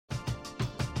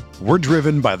We're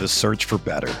driven by the search for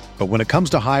better. But when it comes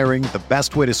to hiring, the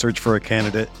best way to search for a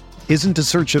candidate isn't to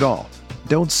search at all.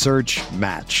 Don't search,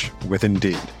 match with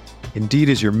Indeed. Indeed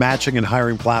is your matching and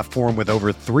hiring platform with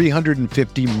over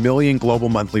 350 million global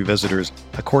monthly visitors,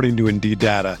 according to Indeed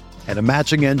data, and a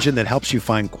matching engine that helps you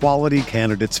find quality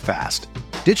candidates fast.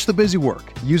 Ditch the busy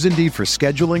work. Use Indeed for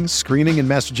scheduling, screening, and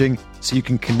messaging so you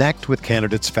can connect with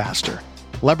candidates faster.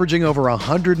 Leveraging over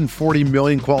 140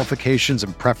 million qualifications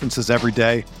and preferences every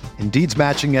day, Indeed's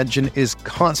matching engine is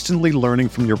constantly learning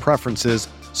from your preferences,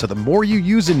 so the more you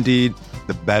use Indeed,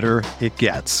 the better it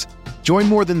gets. Join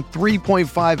more than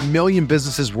 3.5 million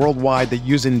businesses worldwide that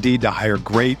use Indeed to hire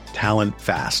great talent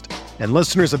fast. And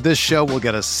listeners of this show will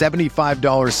get a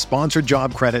 $75 sponsored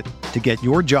job credit to get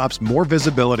your jobs more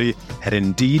visibility at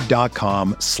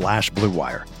Indeed.com/Blue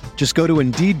Wire. Just go to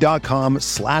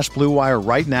Indeed.com/Blue Wire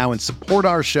right now and support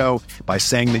our show by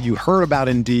saying that you heard about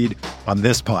Indeed on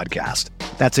this podcast.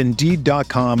 That's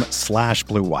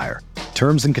Indeed.com/Blue Wire.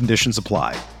 Terms and conditions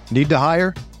apply. Need to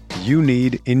hire? You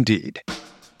need Indeed.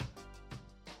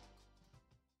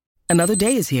 Another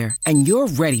day is here, and you're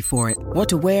ready for it. What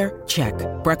to wear? Check.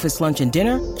 Breakfast, lunch, and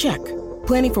dinner? Check.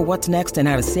 Planning for what's next and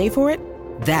how to save for it?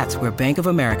 That's where Bank of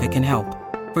America can help.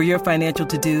 For your financial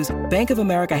to-dos, Bank of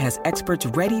America has experts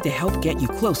ready to help get you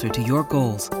closer to your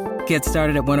goals. Get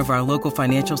started at one of our local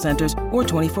financial centers or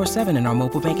 24/7 in our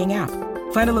mobile banking app.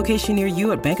 Find a location near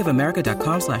you at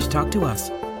bankofamerica.com/talktous.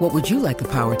 What would you like the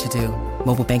power to do?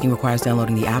 Mobile banking requires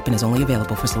downloading the app and is only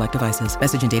available for select devices.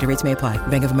 Message and data rates may apply.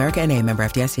 Bank of America NA, member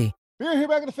FDIC. We're here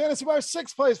back in the Fantasy Bar.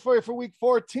 6 plays for you for week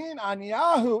 14 on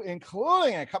Yahoo,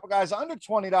 including a couple guys under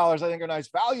 $20 I think are nice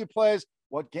value plays.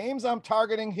 What games I'm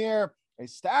targeting here, a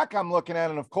stack I'm looking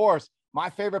at, and of course, my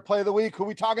favorite play of the week. Who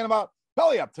we talking about?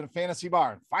 Belly up to the Fantasy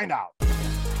Bar and find out.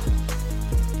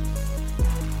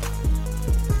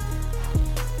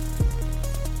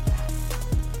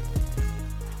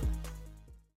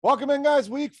 Welcome in, guys.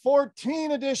 Week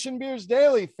 14 edition Beers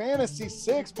Daily Fantasy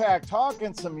Six-Pack.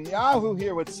 Talking some Yahoo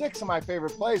here with 6 of my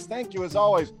favorite plays. Thank you, as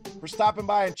always, for stopping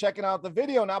by and checking out the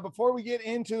video. Now, before we get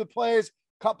into the plays,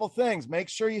 couple things. Make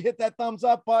sure you hit that thumbs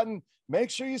up button.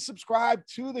 Make sure you subscribe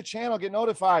to the channel. Get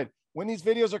notified when these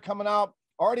videos are coming out.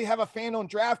 Already have a FanDuel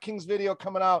DraftKings video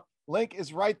coming out. Link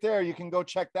is right there. You can go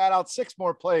check that out. 6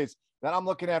 more plays that I'm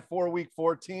looking at for week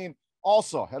 14.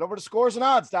 Also, head over to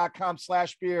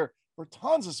scoresandodds.com/beer for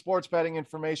tons of sports betting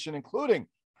information, including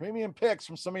premium picks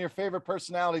from some of your favorite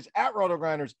personalities at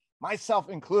RotoGrinders, myself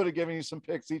included, giving you some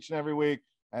picks each and every week.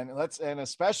 And a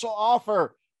special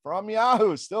offer from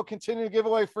Yahoo, still continue to give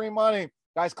away free money.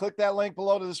 Guys, click that link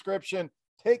below the description.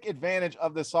 Take advantage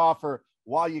of this offer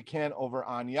while you can over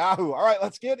on Yahoo. All right,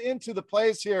 let's get into the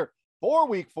plays here for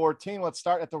week 14. Let's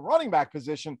start at the running back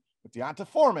position with D'Onta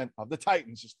Foreman of the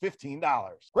Titans, just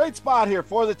 $15. Great spot here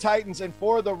for the Titans and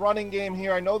for the running game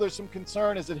here. I know there's some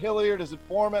concern. Is it Hilliard? Is it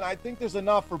Foreman? I think there's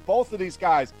enough for both of these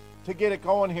guys to get it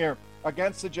going here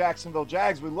against the Jacksonville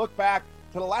Jags. We look back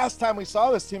to the last time we saw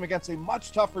this team against a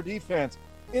much tougher defense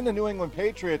in the New England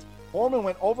Patriots. Foreman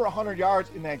went over 100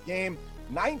 yards in that game,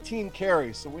 19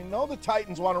 carries. So we know the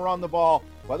Titans want to run the ball,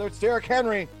 whether it's Derrick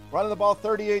Henry running the ball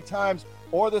 38 times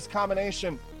or this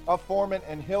combination of Foreman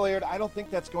and Hilliard. I don't think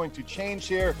that's going to change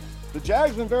here. The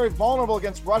Jags have been very vulnerable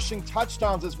against rushing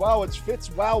touchdowns as well, which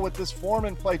fits well with this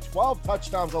Foreman play. 12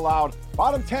 touchdowns allowed,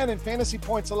 bottom 10 in fantasy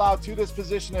points allowed to this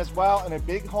position as well, and a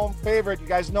big home favorite. You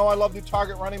guys know I love to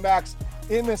target running backs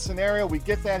in this scenario. We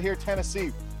get that here.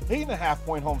 Tennessee,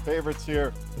 8.5-point home favorites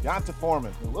here. D'Onta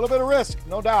Foreman, a little bit of risk,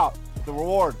 no doubt. The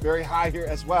reward very high here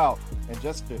as well, and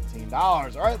just $15.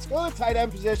 All right, let's go to the tight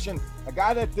end position. A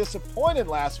guy that disappointed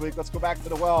last week. Let's go back to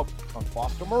the well on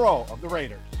Foster Moreau of the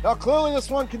Raiders. Now, clearly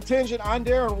this one contingent on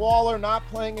Darren Waller not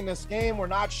playing in this game. We're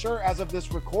not sure as of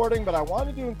this recording, but I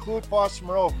wanted to include Foster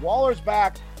Moreau. If Waller's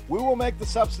back, we will make the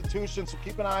substitution, so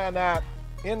keep an eye on that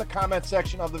in the comment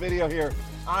section of the video here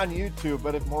on YouTube.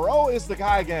 But if Moreau is the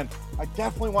guy again, I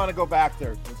definitely want to go back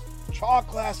there. It was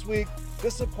chalk last week,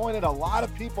 disappointed a lot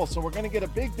of people, so we're going to get a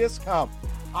big discount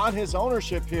on his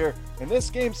ownership here. And this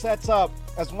game sets up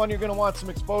as one you're going to want some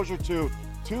exposure to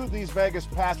these Vegas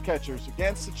pass catchers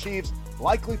against the Chiefs,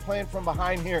 likely playing from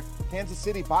behind here. Kansas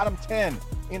City, bottom 10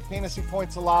 in fantasy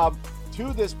points allowed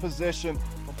to this position.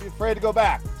 Don't be afraid to go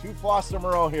back to Foster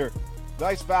Moreau here.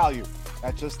 Nice value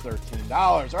at just $13.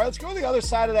 All right, let's go to the other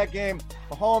side of that game.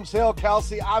 Mahomes, Hill,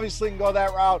 Kelsey, obviously can go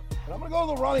that route. And I'm going to go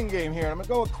to the running game here. I'm going to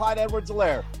go with Clyde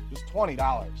Edwards-Helaire, just $20.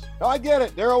 Now, I get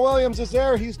it. Darrell Williams is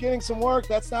there. He's getting some work.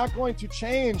 That's not going to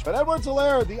change. But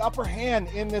Edwards-Helaire, the upper hand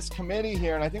in this committee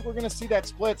here. And I think we're going to see that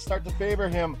split start to favor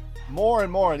him more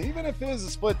and more. And even if it is a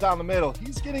split down the middle,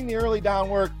 he's getting the early down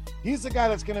work. He's the guy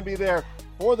that's going to be there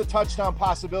for the touchdown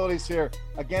possibilities here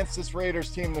against this Raiders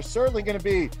team. There's certainly going to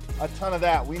be a ton of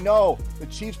that. We know the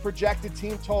Chiefs projected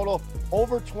team total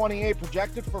over 28,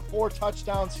 projected for 4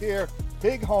 touchdowns here.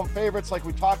 Big home favorites like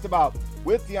we talked about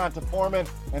with D'Onta Foreman,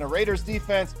 and a Raiders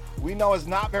defense we know is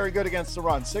not very good against the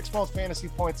run. 6th most fantasy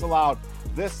points allowed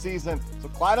this season. So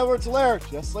Clyde Edwards-Helaire,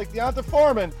 just like D'Onta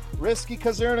Foreman, risky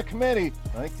because they're in a committee.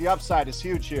 I think the upside is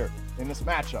huge here in this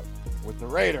matchup with the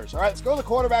Raiders. All right, let's go to the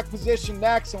quarterback position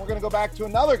next, and we're going to go back to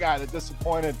another guy that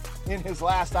disappointed in his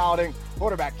last outing,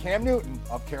 quarterback Cam Newton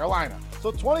of Carolina.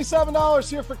 So $27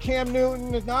 here for Cam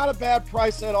Newton is not a bad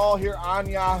price at all here on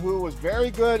Yahoo. Was very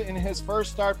good in his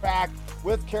first start back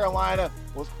with Carolina,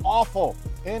 was awful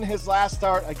in his last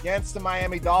start against the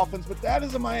Miami Dolphins, but that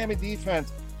is a Miami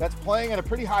defense that's playing at a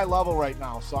pretty high level right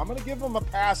now. So I'm going to give him a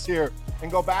pass here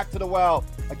and go back to the well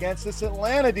against this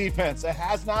Atlanta defense that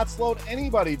has not slowed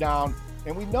anybody down.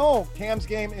 And we know Cam's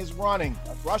game is running,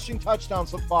 a rushing touchdown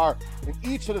so far in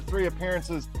each of the 3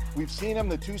 appearances. We've seen him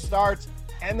the 2 starts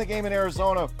and the game in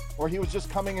Arizona where he was just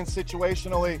coming in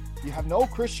situationally. You have no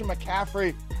Christian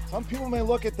McCaffrey. Some people may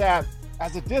look at that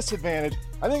as a disadvantage.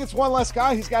 I think it's one less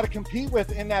guy he's got to compete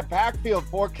with in that backfield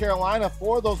for Carolina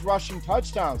for those rushing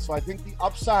touchdowns. So I think the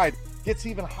upside gets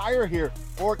even higher here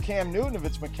for Cam Newton. If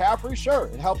it's McCaffrey, sure,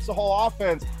 it helps the whole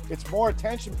offense. It's more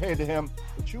attention paid to him.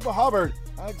 But Chuba Hubbard,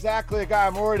 not exactly a guy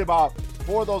I'm worried about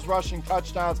for those rushing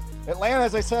touchdowns. Atlanta,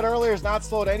 as I said earlier, has not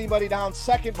slowed anybody down.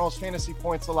 2nd most fantasy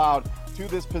points allowed to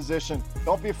this position.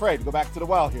 Don't be afraid to go back to the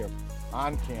well here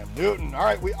on Cam Newton. All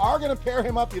right, we are going to pair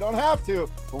him up. You don't have to,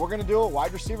 but we're going to do it.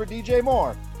 Wide receiver DJ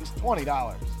Moore, just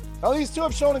 $20. Now, these two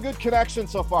have shown a good connection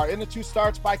so far. In the 2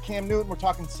 starts by Cam Newton, we're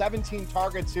talking 17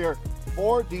 targets here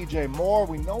for DJ Moore.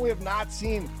 We know we have not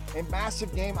seen a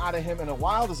massive game out of him in a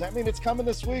while. Does that mean it's coming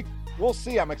this week? We'll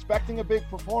see. I'm expecting a big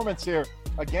performance here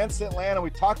against Atlanta. We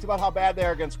talked about how bad they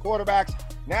are against quarterbacks.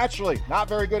 Naturally, not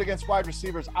very good against wide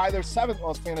receivers either. 7th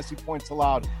most fantasy points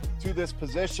allowed to this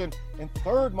position and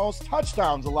 3rd most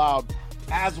touchdowns allowed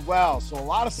as well. So a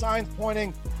lot of signs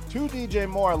pointing to DJ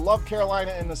Moore. I love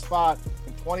Carolina in the spot,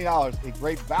 and $20, a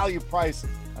great value price.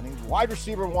 I need wide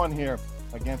receiver 1 here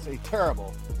against a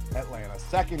terrible Atlanta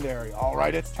secondary. All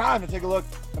right, it's time to take a look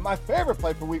at my favorite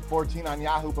play for week 14 on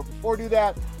Yahoo. But before we do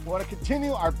that, we want to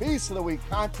continue our Beast of the Week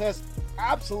contest.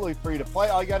 Absolutely free to play.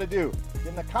 All you got to do, get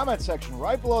in the comment section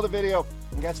right below the video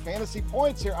and get fantasy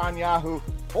points here on Yahoo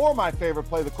for my favorite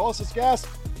play. The closest guess,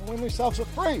 and win yourselves a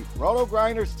free Roto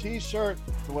Grinders t-shirt.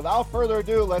 So without further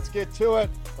ado, let's get to it.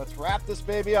 Let's wrap this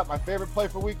baby up. My favorite play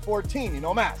for week 14, you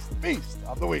know, Mass, the Beast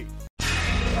of the Week.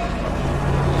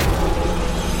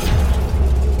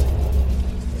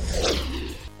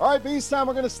 All right, Beast time,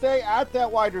 we're going to stay at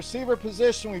that wide receiver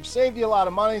position. We've saved you a lot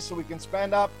of money so we can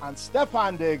spend up on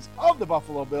Stefon Diggs of the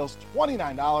Buffalo Bills,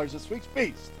 $29, this week's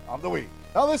Beast of the Week.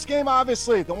 Now, this game,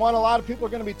 obviously, the one a lot of people are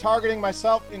going to be targeting,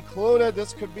 myself included.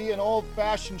 This could be an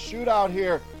old-fashioned shootout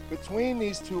here between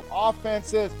these 2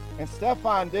 offenses, and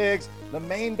Stefon Diggs, the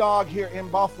main dog here in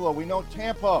Buffalo. We know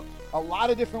Tampa, a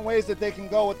lot of different ways that they can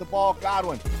go with the ball.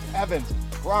 Godwin, Evans,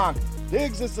 Gronk.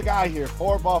 Diggs is the guy here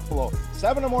for Buffalo.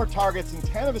 7 or more targets in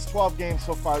 10 of his 12 games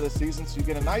so far this season, so you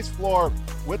get a nice floor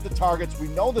with the targets. We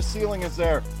know the ceiling is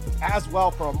there as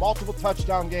well for a multiple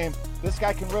touchdown game. This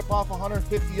guy can rip off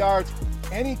 150 yards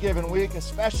any given week,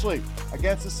 especially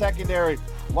against the secondary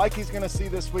like he's going to see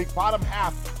this week. Bottom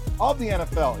half of the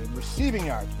NFL in receiving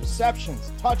yards,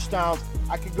 receptions, touchdowns.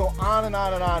 I could go on and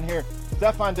on and on here.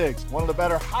 Stefon Diggs, one of the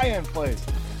better high-end plays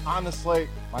on the slate.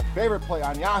 My favorite play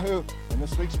on Yahoo and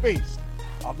this week's Beast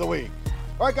of the Week.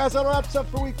 All right, guys, that wraps up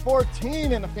for week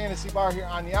 14 in the Fantasy Bar here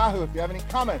on Yahoo. If you have any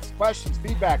comments, questions,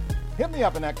 feedback, hit me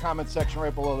up in that comment section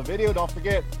right below the video. Don't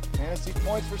forget, fantasy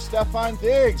points for Stefon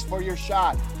Diggs for your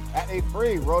shot at a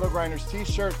free Roto Grinders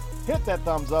t-shirt. Hit that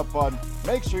thumbs up button.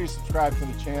 Make sure you subscribe to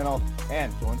the channel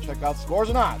and go and check out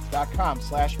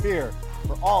scoresandodds.com/beer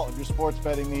for all of your sports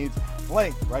betting needs.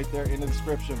 Link right there in the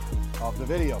description of the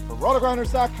video. For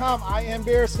rotogrinders.com, I am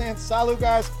Beer saying salut,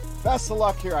 guys. Best of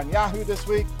luck here on Yahoo this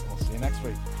week. We'll see you next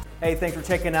week. Hey, thanks for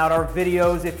checking out our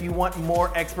videos. If you want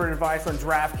more expert advice on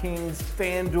DraftKings,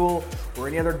 FanDuel, or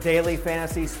any other daily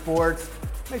fantasy sports,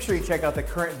 make sure you check out the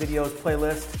current videos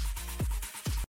playlist